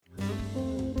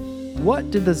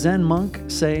What did the Zen monk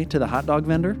say to the hot dog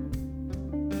vendor?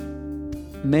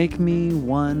 Make me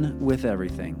one with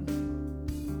everything.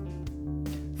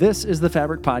 This is the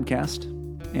Fabric Podcast,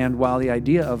 and while the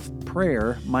idea of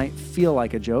prayer might feel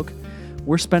like a joke,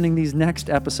 we're spending these next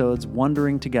episodes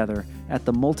wondering together at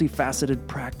the multifaceted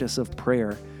practice of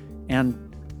prayer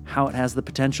and how it has the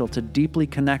potential to deeply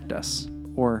connect us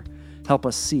or help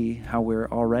us see how we're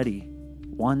already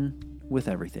one with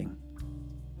everything.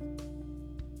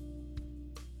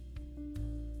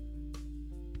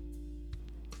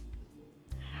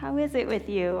 How is it with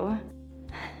you?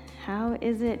 How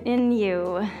is it in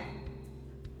you?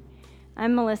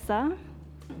 I'm Melissa.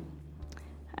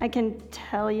 I can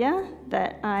tell you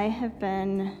that I have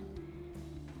been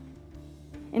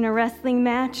in a wrestling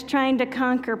match trying to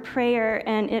conquer prayer,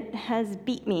 and it has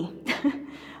beat me.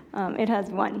 It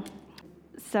has won.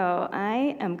 So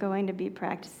I am going to be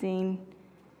practicing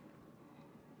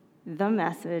the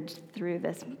message through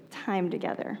this time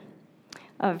together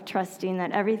of trusting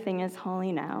that everything is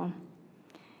holy now.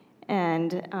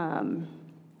 And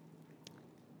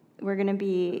we're going to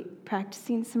be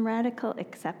practicing some radical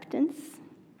acceptance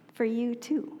for you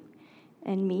too,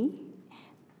 and me,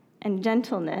 and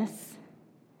gentleness.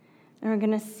 And we're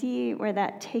going to see where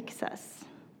that takes us.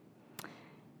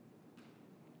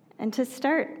 And to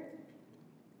start,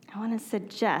 I want to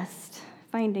suggest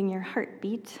finding your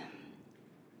heartbeat.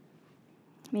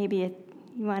 Maybe if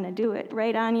you want to do it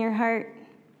right on your heart.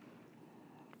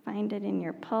 Find it in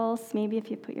your pulse. Maybe if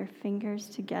you put your fingers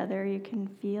together, you can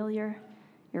feel your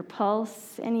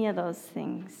pulse, any of those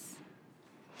things.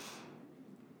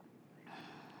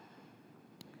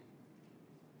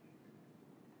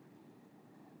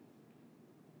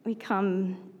 We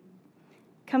come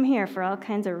here for all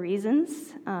kinds of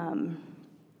reasons, and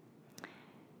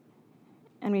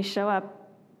we show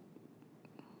up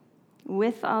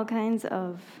with all kinds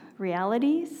of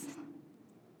realities.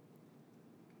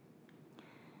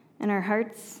 And our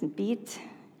hearts beat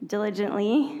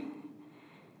diligently,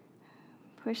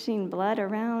 pushing blood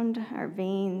around our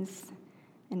veins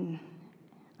and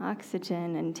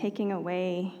oxygen and taking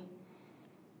away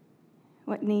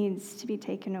what needs to be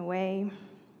taken away.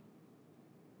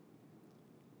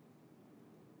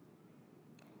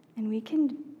 And we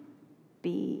can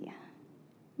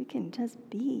just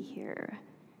be here.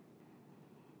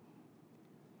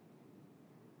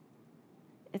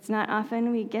 It's not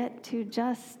often we get to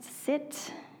just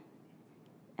sit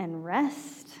and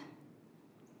rest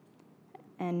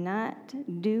and not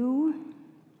do,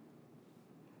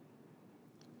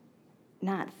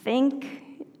 not think,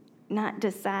 not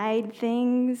decide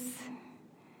things,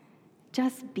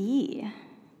 just be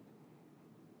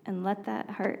and let that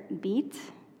heart beat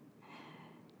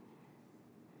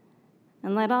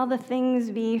and let all the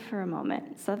things be for a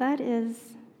moment. So that is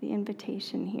the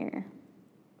invitation here.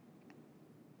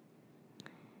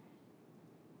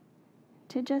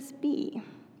 To just be.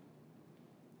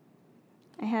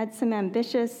 I had some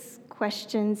ambitious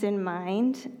questions in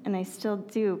mind, and I still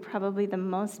do, probably the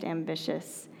most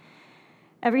ambitious.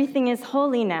 Everything is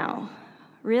holy now.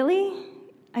 Really?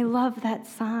 I love that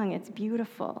song. It's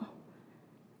beautiful.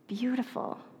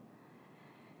 Beautiful.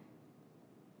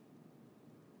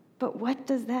 But what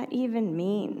does that even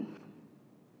mean?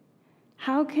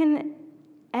 How can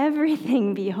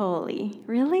everything be holy?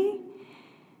 Really?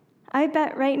 I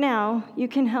bet right now you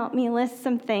can help me list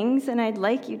some things, and I'd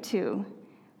like you to.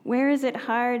 Where is it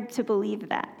hard to believe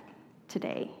that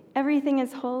today? Everything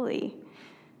is holy.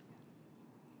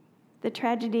 The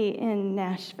tragedy in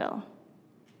Nashville.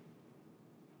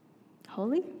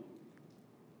 Holy?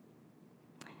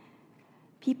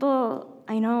 People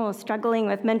I know struggling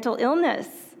with mental illness.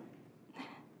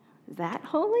 Is that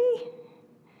holy?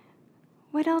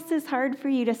 What else is hard for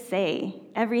you to say?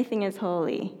 Everything is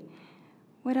holy.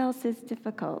 What else is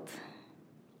difficult?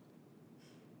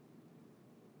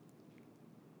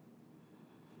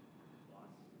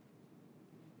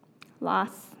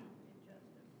 Loss.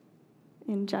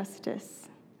 Injustice.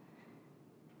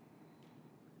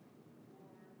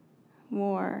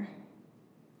 War.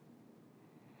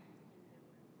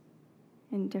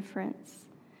 Indifference.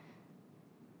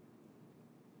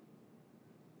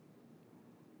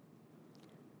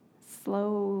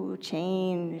 Slow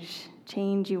change.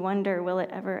 Change you wonder, will it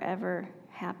ever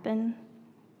happen?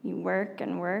 You work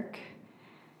and work.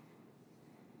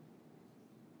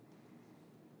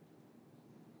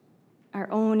 Our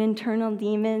own internal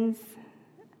demons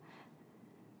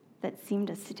that seem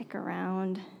to stick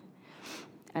around.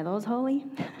 Are those holy?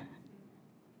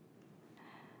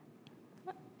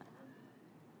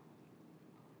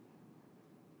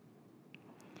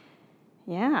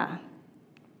 Yeah.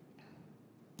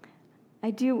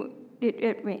 I do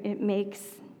it makes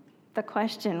the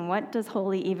question, what does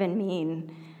holy even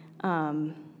mean,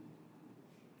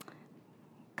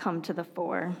 come to the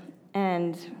fore.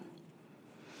 And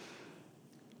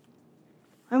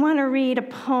I want to read a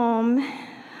poem,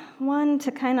 one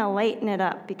to kind of lighten it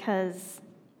up, because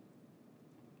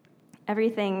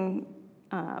everything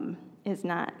is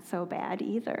not so bad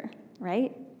either,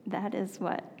 right? That is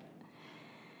what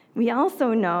we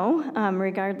also know,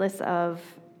 regardless of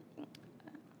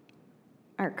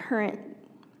our current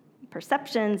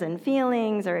perceptions and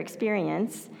feelings or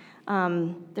experience,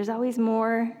 there's always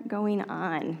more going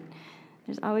on.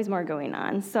 There's always more going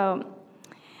on. So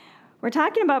we're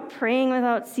talking about praying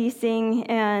without ceasing,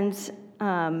 and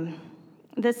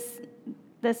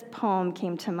this poem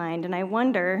came to mind, and I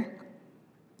wonder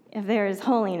if there is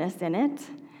holiness in it.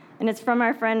 And it's from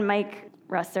our friend Mike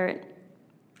Russert.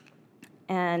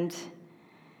 And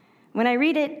when I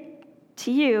read it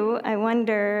to you, I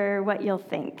wonder what you'll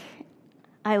think.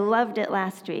 I loved it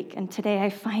last week, and today I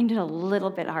find it a little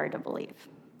bit hard to believe.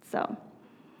 So,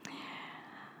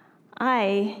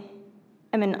 I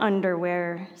am an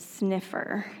underwear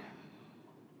sniffer.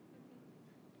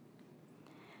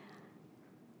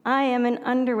 I am an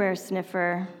underwear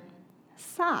sniffer.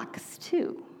 Socks,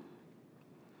 too.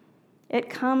 It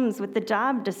comes with the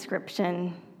job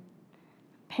description,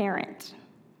 parent.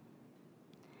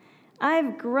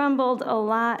 I've grumbled a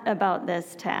lot about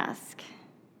this task.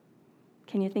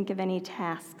 Can you think of any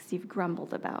tasks you've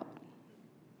grumbled about?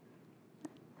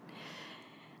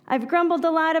 I've grumbled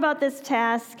a lot about this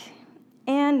task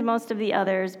and most of the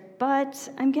others, but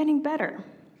I'm getting better.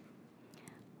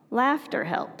 Laughter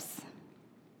helps.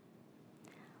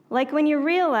 Like when you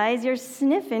realize you're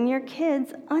sniffing your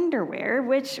kids' underwear,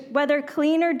 which, whether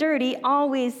clean or dirty,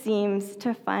 always seems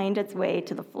to find its way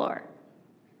to the floor.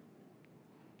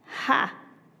 Ha!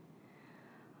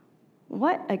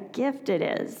 What a gift it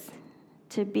is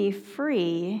to be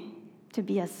free to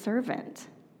be a servant.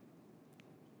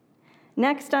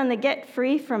 Next on the get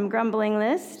free from grumbling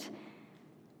list,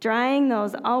 drying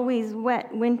those always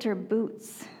wet winter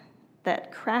boots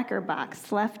that Cracker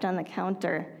Box left on the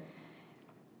counter.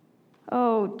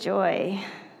 Oh, joy,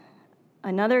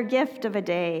 another gift of a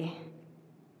day.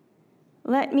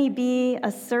 Let me be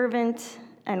a servant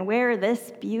and wear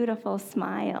this beautiful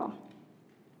smile.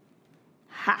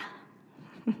 Ha!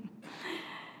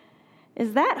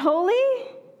 Is that holy?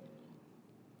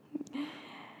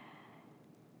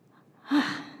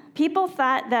 People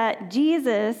thought that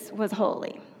Jesus was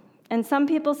holy, and some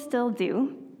people still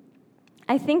do.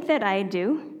 I think that I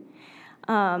do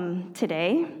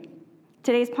today.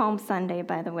 Today's Palm Sunday,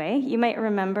 by the way. You might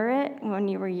remember it when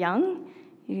you were young.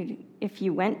 If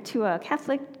you went to a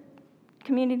Catholic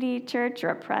community church or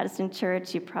a Protestant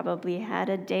church, you probably had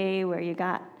a day where you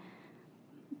got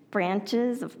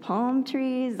branches of palm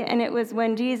trees. And it was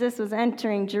when Jesus was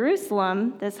entering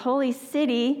Jerusalem, this holy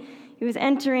city. He was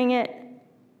entering it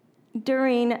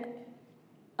during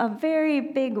a very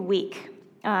big week,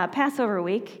 Passover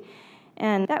week.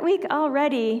 And that week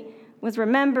already was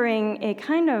remembering a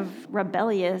kind of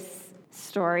rebellious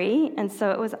story. And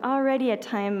so it was already a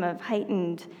time of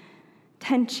heightened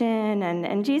tension.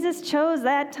 And Jesus chose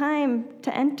that time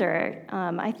to enter,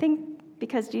 I think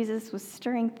because Jesus was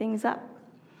stirring things up.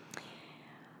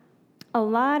 A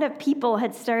lot of people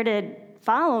had started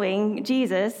following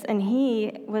Jesus, and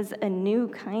he was a new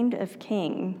kind of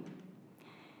king.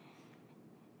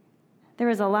 There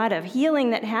was a lot of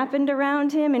healing that happened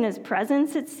around him in his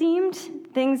presence, it seemed,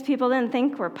 things people didn't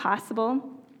think were possible.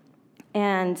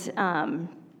 And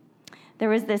there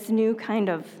was this new kind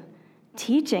of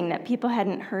teaching that people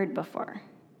hadn't heard before.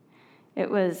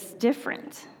 It was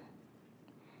different.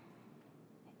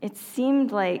 It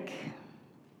seemed like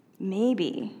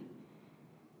maybe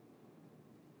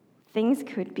things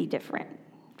could be different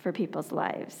for people's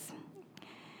lives.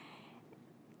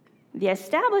 The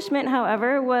establishment,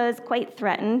 however, was quite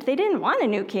threatened. They didn't want a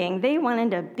new king. They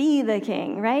wanted to be the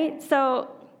king, right? So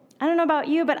I don't know about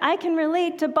you, but I can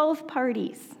relate to both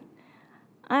parties.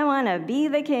 I want to be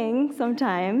the king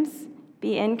sometimes,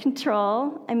 be in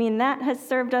control. I mean, that has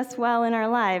served us well in our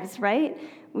lives, right?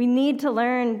 We need to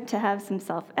learn to have some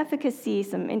self-efficacy,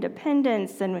 some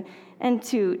independence, and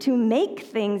to make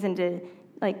things and to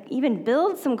even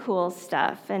build some cool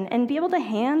stuff and be able to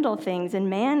handle things and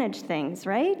manage things,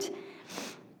 right?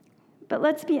 But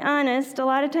let's be honest, a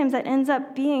lot of times that ends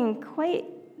up being quite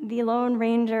the Lone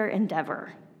Ranger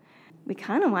endeavor. We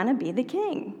kind of want to be the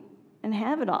king and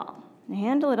have it all and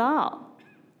handle it all.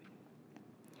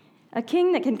 A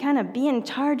king that can kind of be in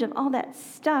charge of all that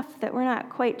stuff that we're not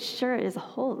quite sure is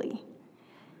holy,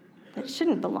 that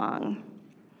shouldn't belong.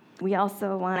 We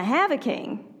also want to have a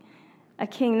king a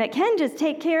king that can just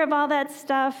take care of all that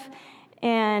stuff,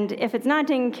 and if it's not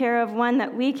taken care of, one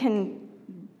that we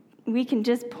can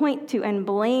just point to and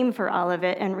blame for all of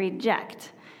it and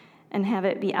reject and have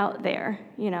it be out there,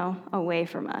 away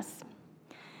from us.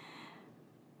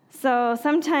 So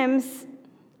sometimes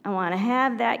I want to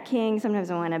have that king,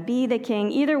 sometimes I want to be the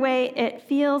king. Either way, it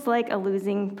feels like a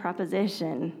losing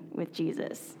proposition with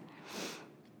Jesus.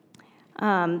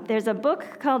 There's a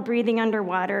book called Breathing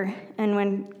Underwater, and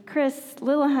when Chris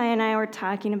Lillihai and I were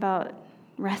talking about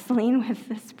wrestling with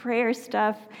this prayer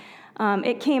stuff,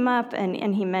 it came up,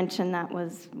 and he mentioned that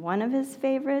was one of his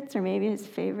favorites, or maybe his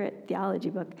favorite theology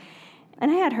book.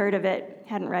 And I had heard of it,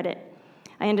 hadn't read it.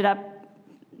 I ended up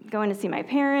going to see my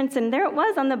parents, and there it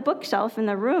was on the bookshelf in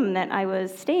the room that I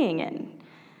was staying in.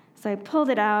 So I pulled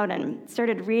it out and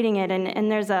started reading it,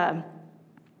 and there's a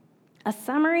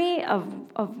summary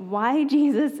of why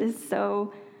Jesus is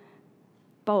so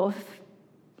both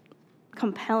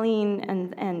compelling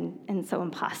and so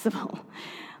impossible.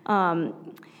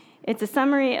 It's a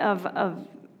summary of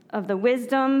the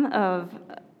wisdom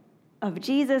of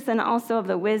Jesus and also of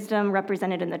the wisdom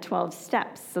represented in the 12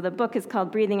 steps. So the book is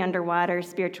called Breathing Underwater,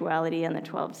 Spirituality and the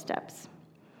 12 Steps.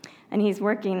 And he's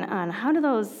working on how do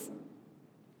those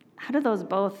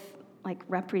both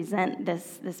represent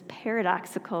this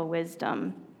paradoxical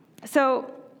wisdom.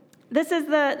 So this is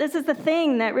the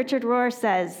thing that Richard Rohr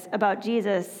says about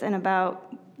Jesus and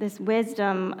about this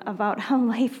wisdom, about how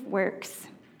life works,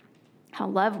 how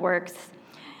love works.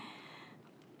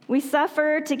 We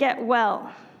suffer to get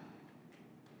well.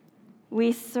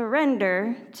 We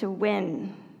surrender to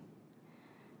win.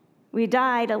 We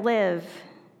die to live.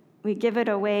 We give it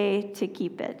away to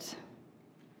keep it.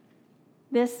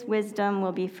 This wisdom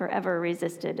will be forever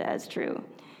resisted as true.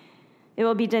 It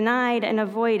will be denied and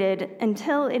avoided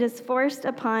until it is forced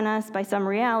upon us by some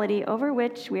reality over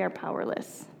which we are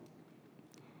powerless.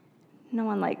 No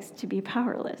one likes to be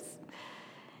powerless.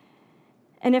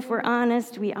 And if we're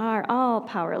honest, we are all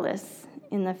powerless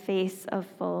in the face of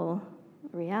full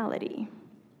reality.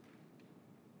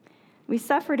 We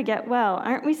suffer to get well.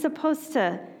 Aren't we supposed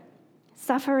to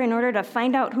suffer in order to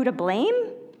find out who to blame?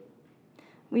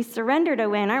 We surrender to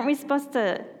win. Aren't we supposed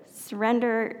to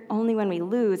surrender only when we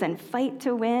lose and fight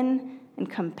to win and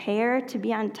compare to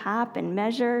be on top and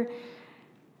measure?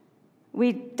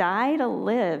 We die to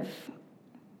live.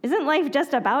 Isn't life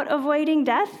just about avoiding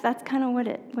death? That's kind of what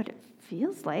it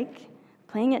feels like,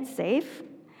 playing it safe.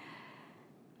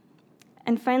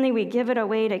 And finally, we give it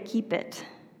away to keep it.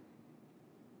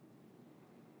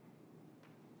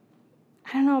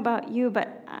 I don't know about you,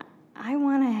 but I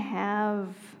want to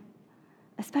have,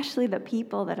 especially the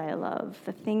people that I love,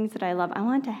 the things that I love, I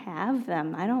want to have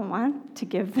them. I don't want to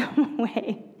give them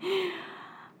away.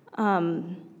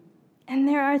 And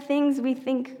there are things we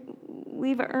think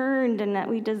we've earned and that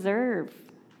we deserve.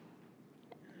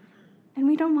 And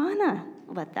we don't want to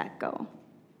let that go.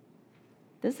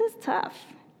 This is tough.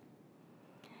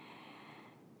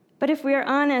 But if we are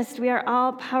honest, we are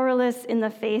all powerless in the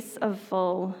face of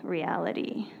full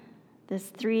reality. This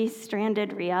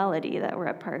three-stranded reality that we're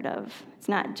a part of. It's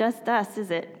not just us,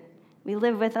 is it? We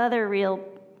live with other real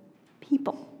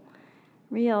people.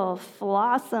 Real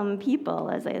flawsome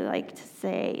people, as I like to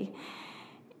say.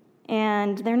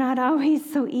 And they're not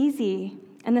always so easy.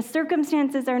 And the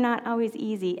circumstances are not always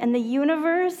easy. And the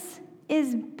universe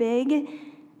is big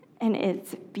and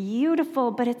it's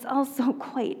beautiful, but it's also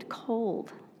quite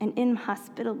cold and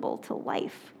inhospitable to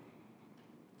life.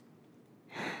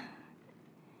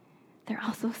 There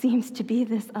also seems to be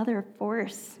this other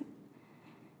force,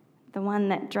 the one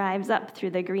that drives up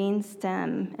through the green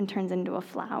stem and turns into a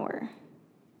flower.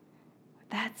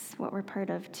 That's what we're part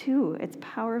of too. It's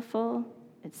powerful,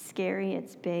 it's scary,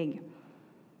 it's big.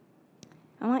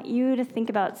 I want you to think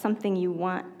about something you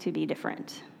want to be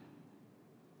different.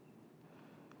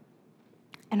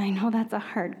 And I know that's a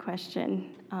hard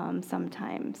question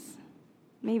sometimes.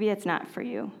 Maybe it's not for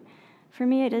you. For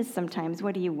me, it is sometimes.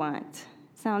 What do you want?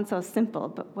 Sounds so simple,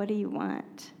 but what do you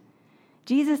want?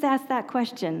 Jesus asked that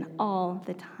question all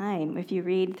the time if you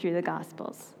read through the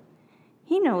Gospels.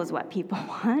 He knows what people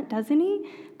want, doesn't he?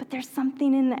 But there's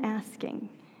something in the asking.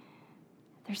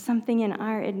 There's something in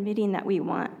our admitting that we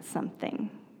want something.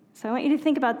 So I want you to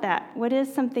think about that. What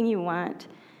is something you want?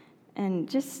 And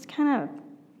just kind of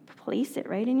place it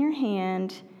right in your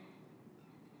hand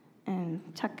and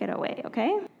tuck it away,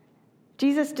 okay?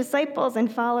 Jesus' disciples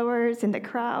and followers in the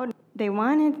crowd, they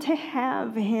wanted to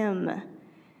have him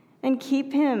and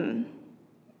keep him.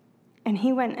 And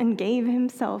he went and gave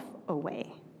himself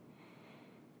away.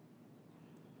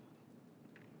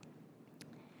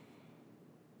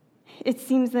 It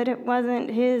seems that it wasn't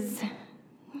his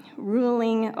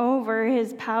ruling over,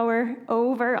 his power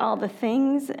over all the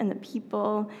things and the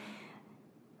people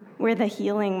where the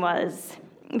healing was.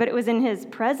 But it was in his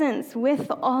presence with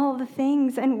all the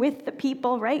things and with the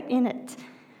people right in it.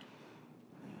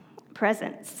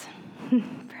 Presence.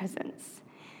 Presence.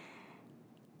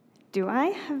 Do I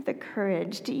have the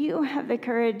courage? Do you have the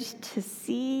courage to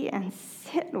see and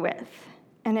sit with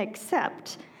and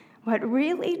accept what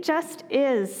really just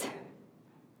is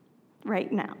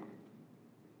right now?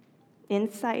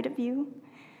 Inside of you,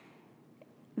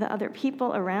 the other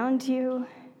people around you,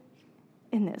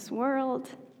 in this world.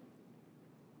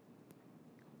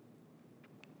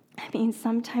 I mean,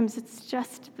 sometimes it's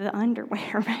just the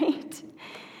underwear, right?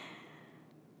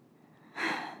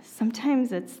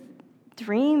 Sometimes it's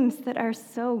dreams that are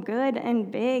so good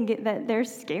and big that they're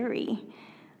scary.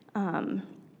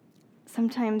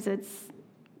 Sometimes it's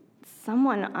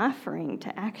someone offering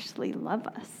to actually love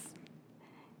us.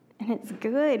 And it's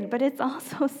good, but it's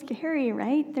also scary,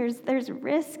 right? There's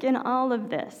risk in all of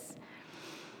this.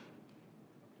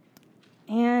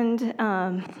 And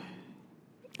on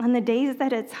the days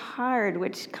that it's hard,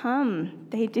 which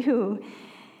they do,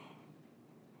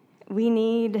 we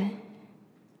need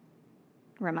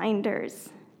reminders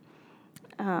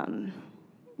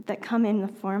that come in the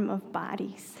form of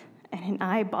bodies and in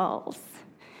eyeballs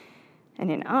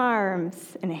and in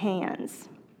arms and hands.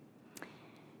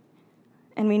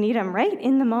 And we need them right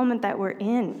in the moment that we're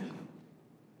in.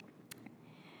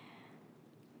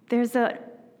 There's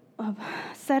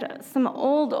some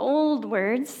old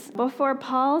words. Before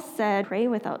Paul said, pray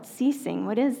without ceasing.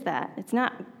 What is that? It's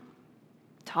not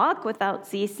talk without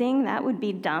ceasing. That would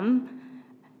be dumb.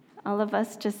 All of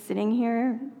us just sitting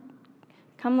here,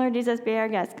 come Lord Jesus, be our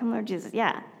guest. Come Lord Jesus.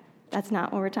 Yeah, that's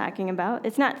not what we're talking about.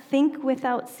 It's not think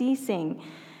without ceasing.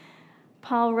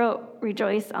 Paul wrote,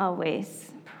 rejoice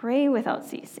always, pray without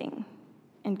ceasing,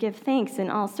 and give thanks in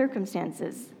all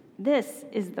circumstances. This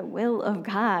is the will of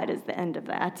God, is the end of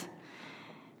that.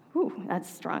 Ooh, that's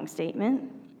a strong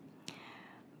statement.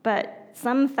 But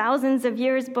some thousands of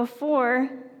years before,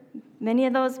 many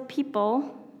of those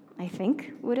people, I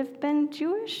think, would have been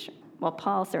Jewish. Well,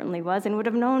 Paul certainly was, and would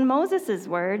have known Moses'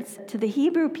 words to the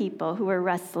Hebrew people who were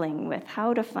wrestling with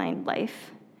how to find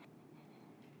life,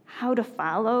 how to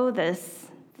follow this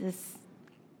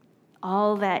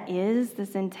all that is,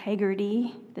 this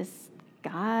integrity, this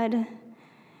God.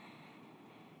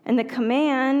 And the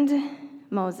command,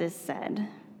 Moses said,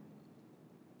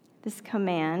 this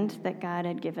command that God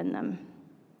had given them,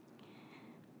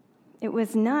 it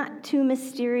was not too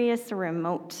mysterious or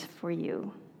remote for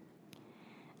you.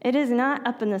 It is not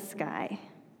up in the sky,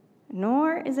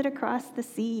 nor is it across the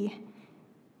sea.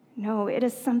 No, it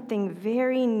is something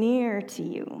very near to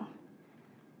you.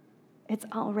 It's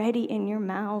already in your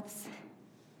mouths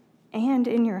and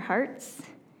in your hearts.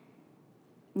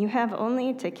 You have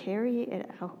only to carry it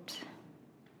out.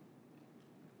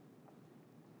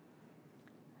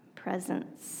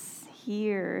 Presence,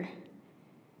 here,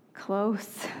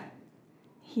 close,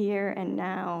 here and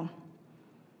now.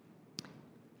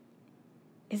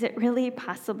 Is it really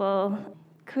possible?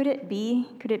 Could it be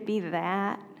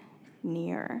that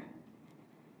near?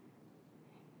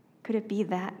 Could it be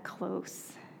that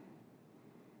close?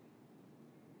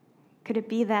 Could it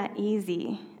be that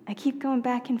easy? I keep going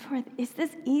back and forth. Is this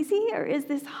easy or is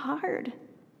this hard?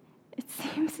 It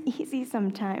seems easy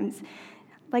sometimes.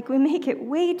 Like we make it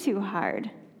way too hard.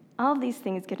 All these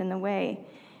things get in the way.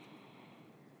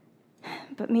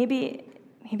 But maybe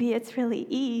it's really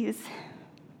ease.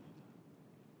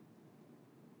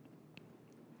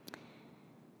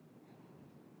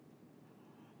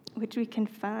 Which we can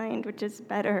find, which is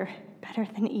better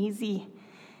than easy.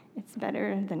 It's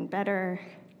better than better.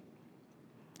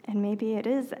 And maybe it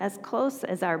is as close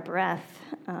as our breath,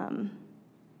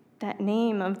 that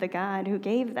name of the God who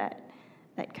gave that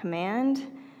command.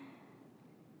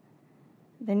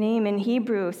 The name in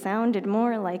Hebrew sounded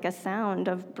more like a sound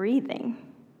of breathing.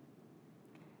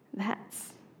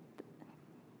 That's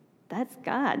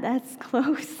God. That's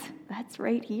close. That's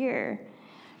right here.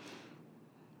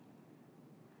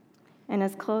 And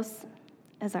as close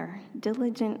as our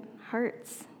diligent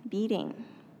hearts beating.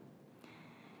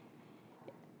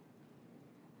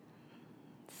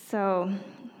 So,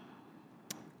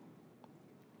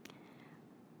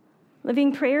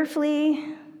 living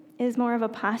prayerfully is more of a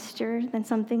posture than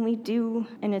something we do,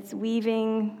 and it's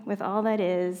weaving with all that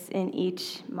is in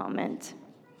each moment.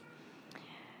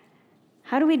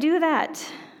 How do we do that?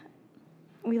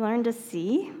 We learn to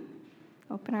see,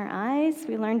 open our eyes.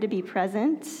 We learn to be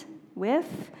present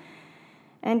with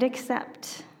and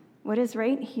accept what is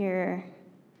right here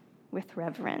with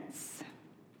reverence.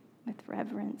 With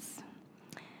reverence.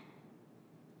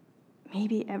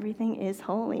 maybe everything is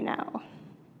holy now.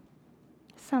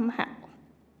 Somehow.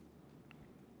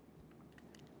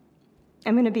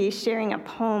 I'm going to be sharing a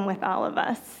poem with all of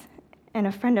us. And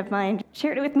a friend of mine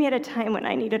shared it with me at a time when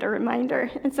I needed a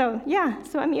reminder. And so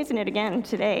I'm using it again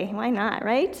today. Why not,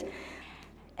 right?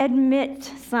 Admit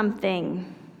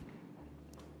something.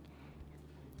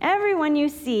 Everyone you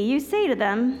see, you say to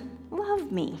them,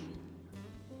 "Love me."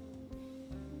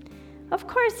 Of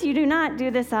course, you do not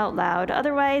do this out loud.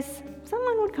 Otherwise,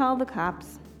 someone would call the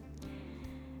cops.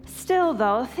 Still,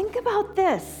 though, think about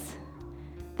this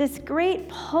great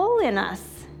pull in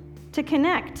us to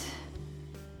connect.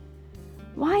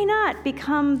 Why not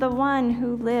become the one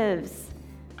who lives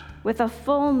with a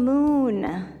full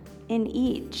moon in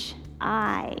each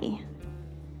eye?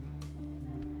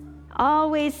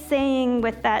 Always saying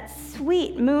with that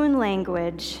sweet moon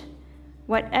language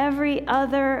what every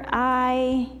other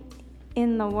eye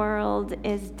in the world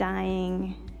is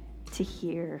dying to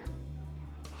hear.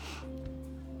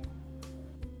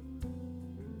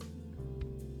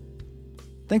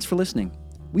 Thanks for listening.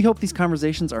 We hope these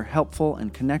conversations are helpful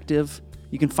and connective.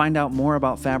 You can find out more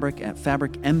about Fabric at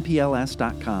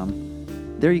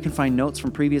fabricmpls.com. There you can find notes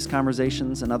from previous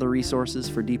conversations and other resources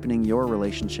for deepening your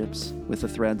relationships with the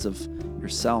threads of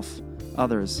yourself,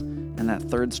 others, and that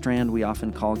third strand we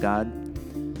often call God.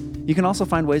 You can also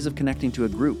find ways of connecting to a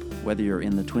group, whether you're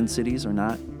in the Twin Cities or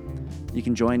not. You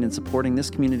can join in supporting this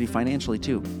community financially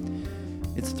too.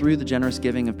 It's through the generous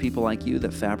giving of people like you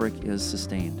that Fabric is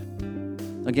sustained.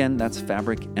 Again, that's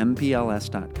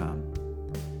fabricmpls.com.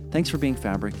 Thanks for being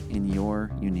Fabric in your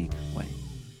unique way.